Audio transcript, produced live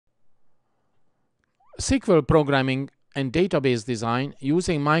SQL programming and database design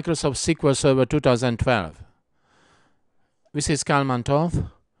using Microsoft SQL Server 2012. This is Kalman Toth.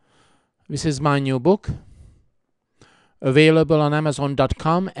 This is my new book, available on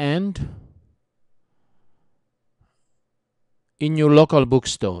Amazon.com and in your local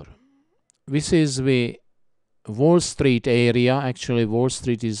bookstore. This is the Wall Street area. Actually, Wall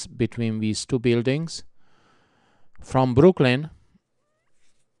Street is between these two buildings. From Brooklyn,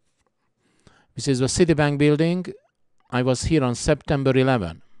 this is the Citibank building. I was here on September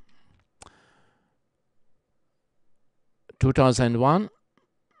 11, 2001,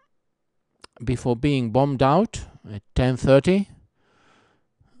 before being bombed out at 10:30.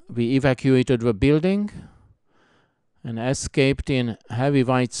 We evacuated the building and escaped in heavy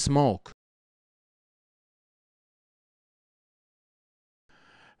white smoke.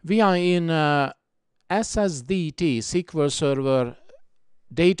 We are in SSDT, SQL Server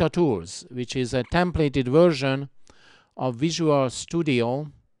Data Tools, which is a templated version of Visual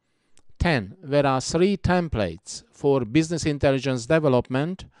Studio 10. There are 3 templates for business intelligence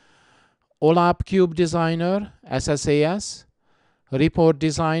development: OLAP Cube Designer, SSAS, Report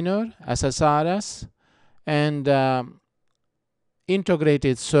Designer, SSRS, and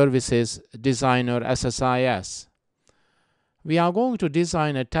Integrated Services Designer, SSIS. We are going to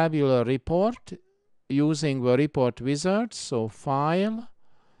design a tabular report using the report wizard. So File,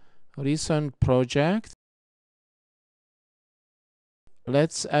 Recent Project.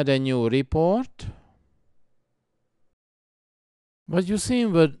 Let's add a new report. What you see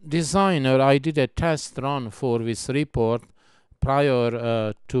in the designer, I did a test run for this report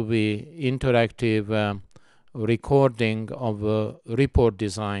prior to the interactive recording of the report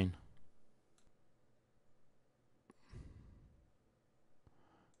design.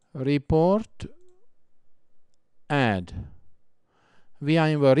 Report, add. We are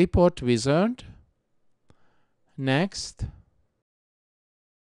in the report wizard. Next.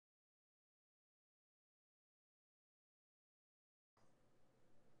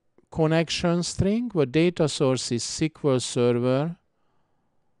 Connection string, the data source is SQL Server.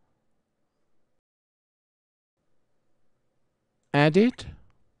 Edit.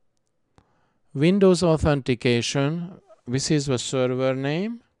 Windows authentication. This is the server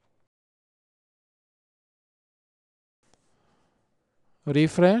name.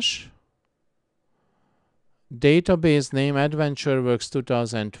 Refresh. Database name AdventureWorks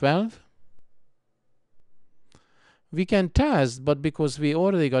 2012. We can test, but because we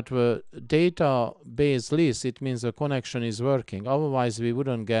already got the database list, it means the connection is working. Otherwise, we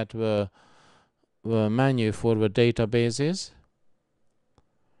wouldn't get the menu for the databases.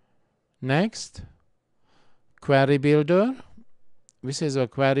 Next, Query Builder. This is a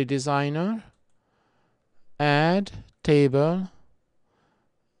query designer. Add table.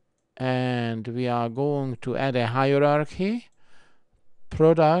 And we are going to add a hierarchy.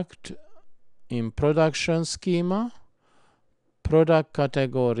 Product in production schema. Product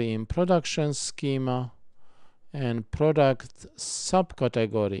category in production schema. And product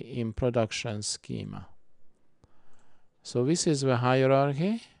subcategory in production schema. So this is the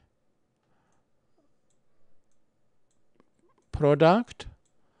hierarchy. Product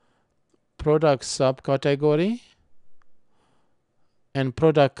subcategory, and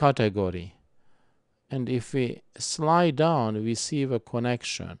product category. And if we slide down, we see the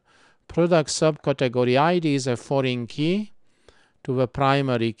connection. Product subcategory ID is a foreign key to the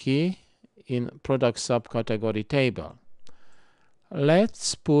primary key in product subcategory table.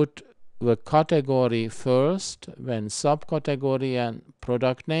 Let's put the category first, then subcategory and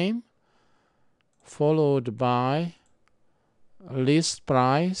product name, followed by list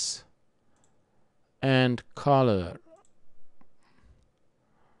price and color.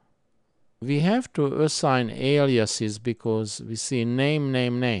 We have to assign aliases because we see name,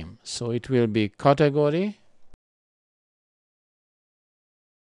 name, name. So it will be category,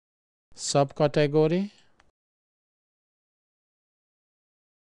 subcategory,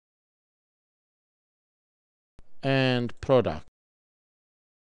 and product.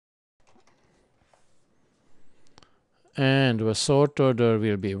 And the sort order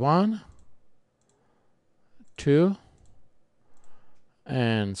will be 1, 2,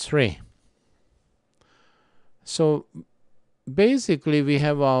 and 3. So basically we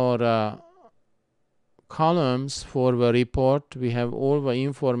have our columns for the report. We have all the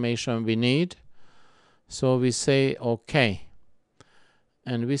information we need. So we say OK.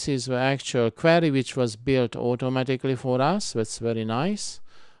 And this is the actual query which was built automatically for us. That's very nice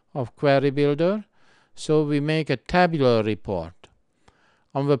of Query Builder. So we make a tabular report.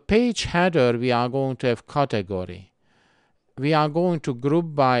 On the page header, we are going to have category. we are going to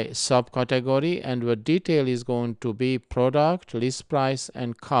group by subcategory, and the detail is going to be product, list price,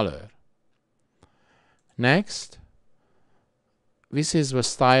 and color. Next, this is the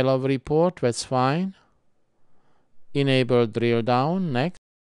style of report. That's fine. Enable drill down. Next,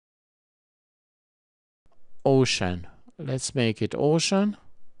 ocean. Let's make it ocean,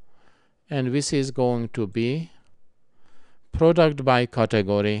 and this is going to be product by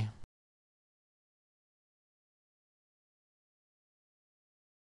category.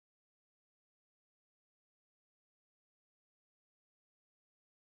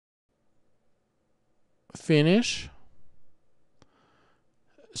 Finish.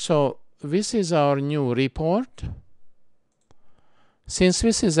 So this is our new report. Since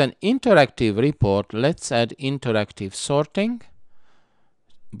this is an interactive report, let's add interactive sorting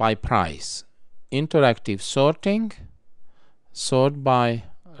by price. Interactive sorting, sort by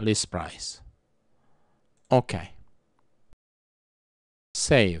list price. OK.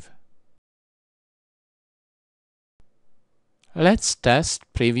 Save. Let's test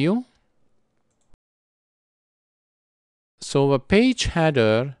preview. So the page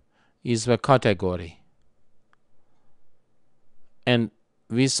header is the category. And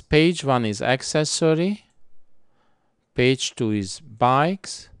this page 1 is accessory, page 2 is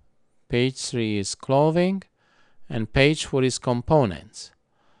bikes, page 3 is clothing, and page 4 is components.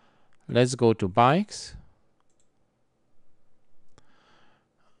 Let's go to bikes,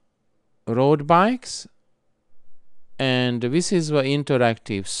 road bikes, and this is the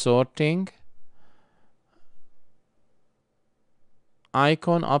interactive sorting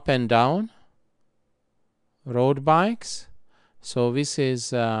icon up and down, road bikes. So this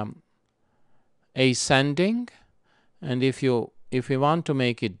is ascending, and if we want to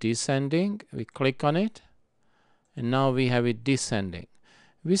make it descending, we click on it, and now we have it descending.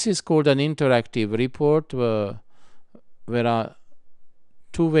 This is called an interactive report. There are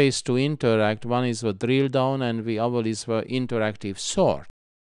two ways to interact. One is the drill down, and the other is the interactive sort.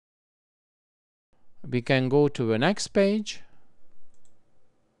 We can go to the next page,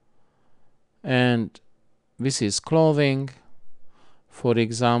 and this is clothing. For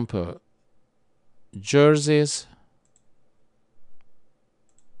example, jerseys,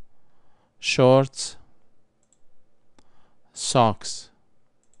 shorts, socks,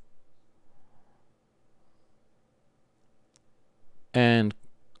 and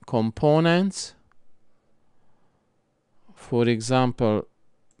components. For example,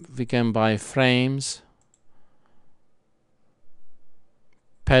 we can buy frames,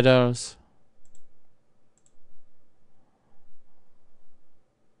 pedals,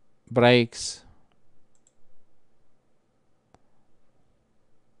 brakes,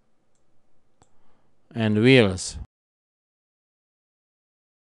 and wheels.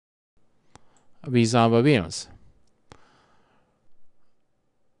 These are the wheels.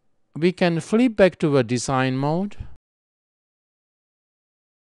 We can flip back to the design mode.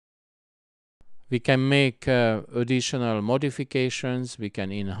 We can make additional modifications. We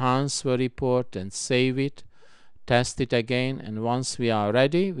can enhance the report and save it, test it again, and once we are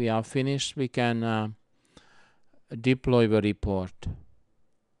ready, we are finished, we can deploy the report.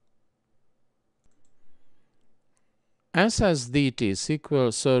 SSDT,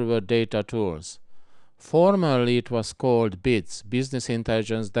 SQL Server Data Tools. Formerly it was called BIDS, Business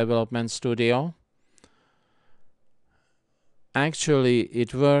Intelligence Development Studio. Actually,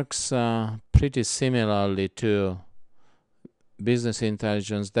 it works pretty similarly to Business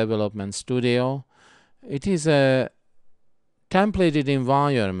Intelligence Development Studio. It is a templated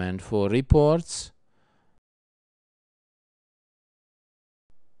environment for reports,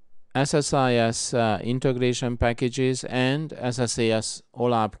 SSRS integration packages, and SSRS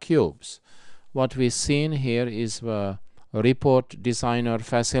OLAP cubes. What we've seen here is the report designer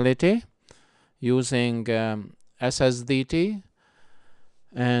facility using SSDT,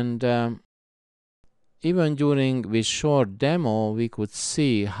 and even during this short demo we could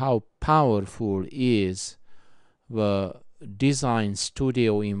see how powerful is the design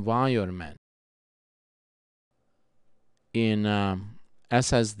studio environment. In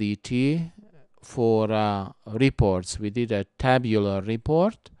SSDT for reports, we did a tabular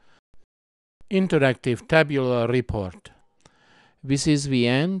report, interactive tabular report. This is the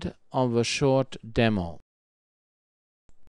end of a short demo.